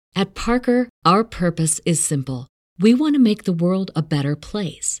At Parker, our purpose is simple. We want to make the world a better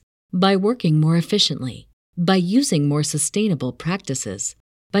place by working more efficiently, by using more sustainable practices,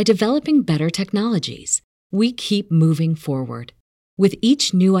 by developing better technologies. We keep moving forward. With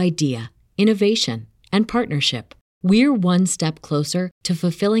each new idea, innovation, and partnership, we're one step closer to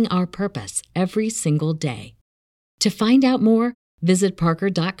fulfilling our purpose every single day. To find out more, visit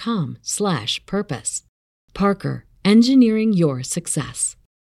parker.com/purpose. Parker, engineering your success.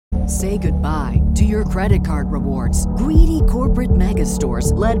 Say goodbye to your credit card rewards. Greedy corporate mega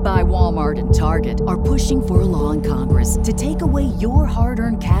stores, led by Walmart and Target, are pushing for a law in Congress to take away your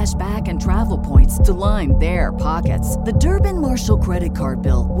hard-earned cash back and travel points to line their pockets. The Durbin-Marshall credit card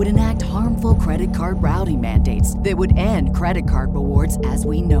bill would enact harmful credit card routing mandates that would end credit card rewards as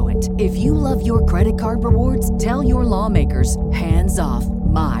we know it. If you love your credit card rewards, tell your lawmakers, hands off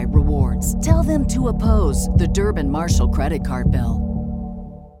my rewards. Tell them to oppose the Durbin-Marshall credit card bill.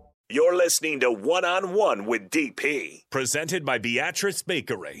 You're listening to One-on-One with DP, presented by Beatrice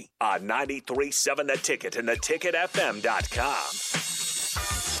Bakery on 93.7 The Ticket and theticketfm.com.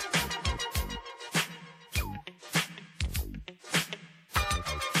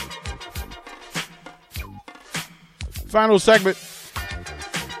 Final segment.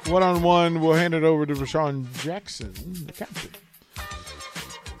 One-on-one. We'll hand it over to Rashawn Jackson, the captain.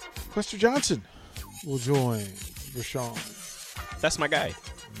 Lester Johnson will join Rashawn. That's my guy.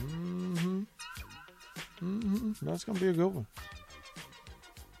 That's going to be a good one.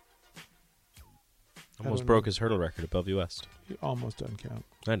 Almost broke his hurdle record at Bellevue West. It almost doesn't count.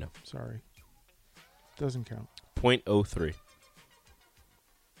 I know. Sorry. Doesn't count. .03.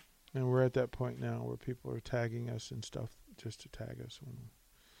 And we're at that point now where people are tagging us and stuff just to tag us.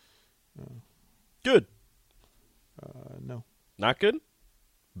 Good. No. Not good?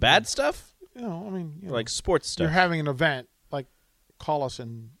 Bad stuff? Like sports stuff. You're having an event, like call us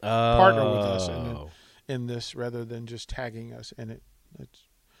and partner with us in this rather than just tagging us in it. That's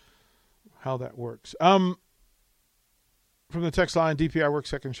how that works. From the text line, DP, I work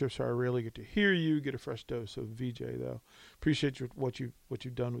second shift, so I rarely get to hear you. Get a fresh dose of VJ, though. Appreciate what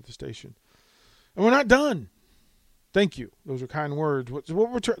you've done with the station. And we're not done. Thank you. Those are kind words.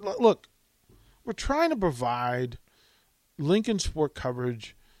 Look, we're trying to provide Lincoln sport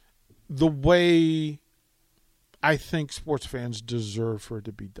coverage the way I think sports fans deserve for it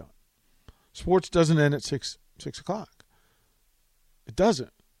to be done. Sports doesn't end at 6 o'clock. It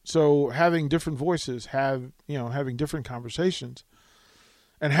doesn't. So having different voices, having different conversations,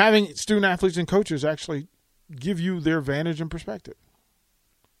 and having student athletes and coaches actually give you their vantage and perspective.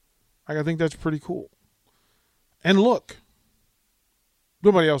 I think that's pretty cool. And look,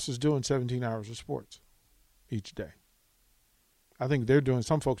 nobody else is doing 17 hours of sports each day. I think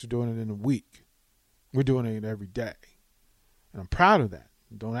some folks are doing it in a week. We're doing it every day. And I'm proud of that.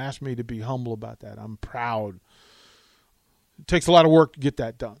 Don't ask me to be humble about that. I'm proud. It takes a lot of work to get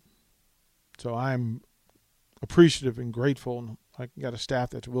that done. So I'm appreciative and grateful. And I got a staff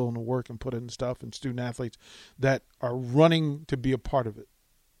that's willing to work and put in stuff, and student athletes that are running to be a part of it.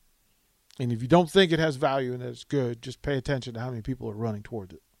 And if you don't think it has value and that it's good, just pay attention to how many people are running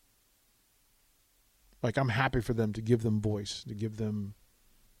towards it. Like, I'm happy for them, to give them voice, to give them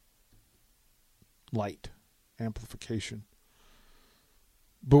light, amplification.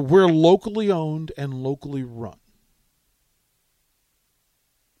 But we're locally owned and locally run.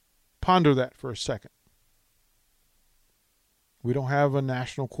 Ponder that for a second. We don't have a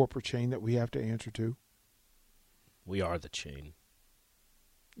national corporate chain that we have to answer to. We are the chain.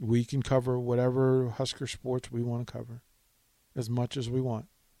 We can cover whatever Husker sports we want to cover as much as we want.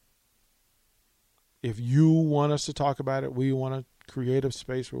 If you want us to talk about it, we want to create a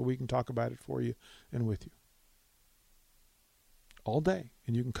space where we can talk about it for you and with you. All day.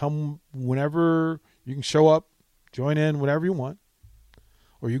 And you can come whenever, you can show up, join in whenever you want.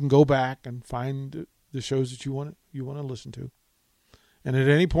 Or you can go back and find the shows that you want to listen to. And at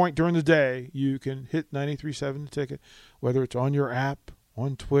any point during the day, you can hit 93.7 The Ticket, whether it's on your app,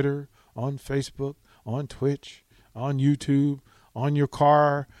 on Twitter, on Facebook, on Twitch, on YouTube, on your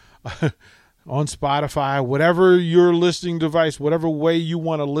car, on Spotify, whatever your listening device, whatever way you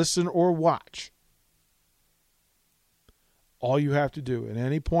want to listen or watch. All you have to do at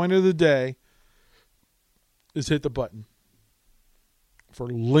any point of the day is hit the button for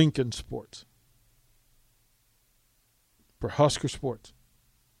Lincoln Sports, for Husker Sports.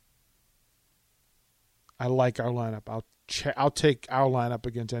 I like our lineup. I'll take our lineup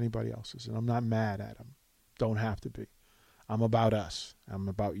against anybody else's, and I'm not mad at them. Don't have to be. I'm about us. I'm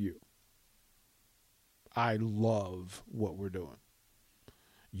about you. I love what we're doing.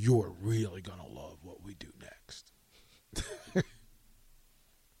 You're really going to love what we do next.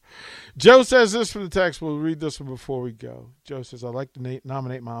 Joe says this from the text. We'll read this one before we go. Joe says, I'd like to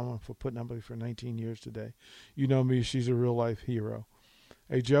nominate Mama for putting up with me for 19 years today. You know me. She's a real-life hero.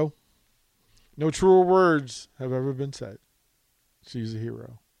 Hey, Joe, no truer words have ever been said. She's a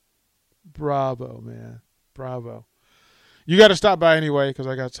hero. Bravo, man. Bravo. You got to stop by anyway because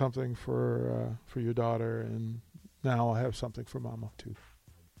I got something for your daughter, and now I'll have something for Mama, too.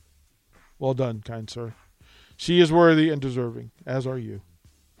 Well done, kind sir. She is worthy and deserving, as are you.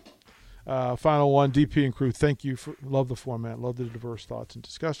 Final one, DP and crew, thank you. Love the format. Love the diverse thoughts and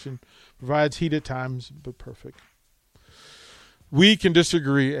discussion. Provides heat at times, but perfect. We can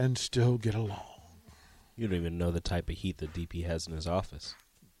disagree and still get along. You don't even know the type of heat that DP has in his office.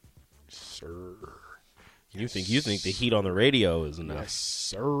 Sir. You think the heat on the radio is enough? Yes,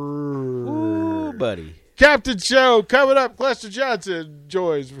 sir. Ooh, buddy. Captain Show coming up. Lester Johnson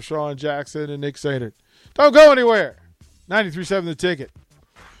joins Rashawn Jackson and Nick Sainert. Don't go anywhere. 93.7 The Ticket.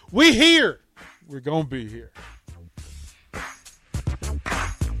 We here. We're going to be here.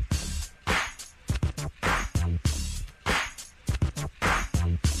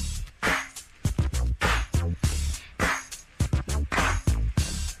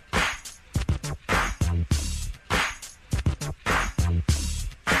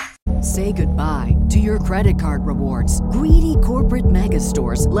 Say goodbye to your credit card rewards. Greedy corporate mega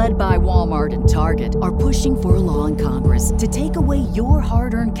stores, led by Walmart and Target, are pushing for a law in Congress to take away your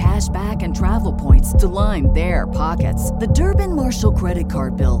hard-earned cash back and travel points to line their pockets. The Durbin-Marshall credit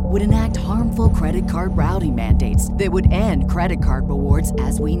card bill would enact harmful credit card routing mandates that would end credit card rewards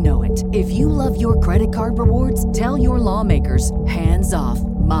as we know it. If you love your credit card rewards, tell your lawmakers, hands off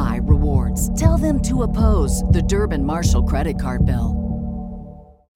my rewards. Tell them to oppose the Durbin-Marshall credit card bill.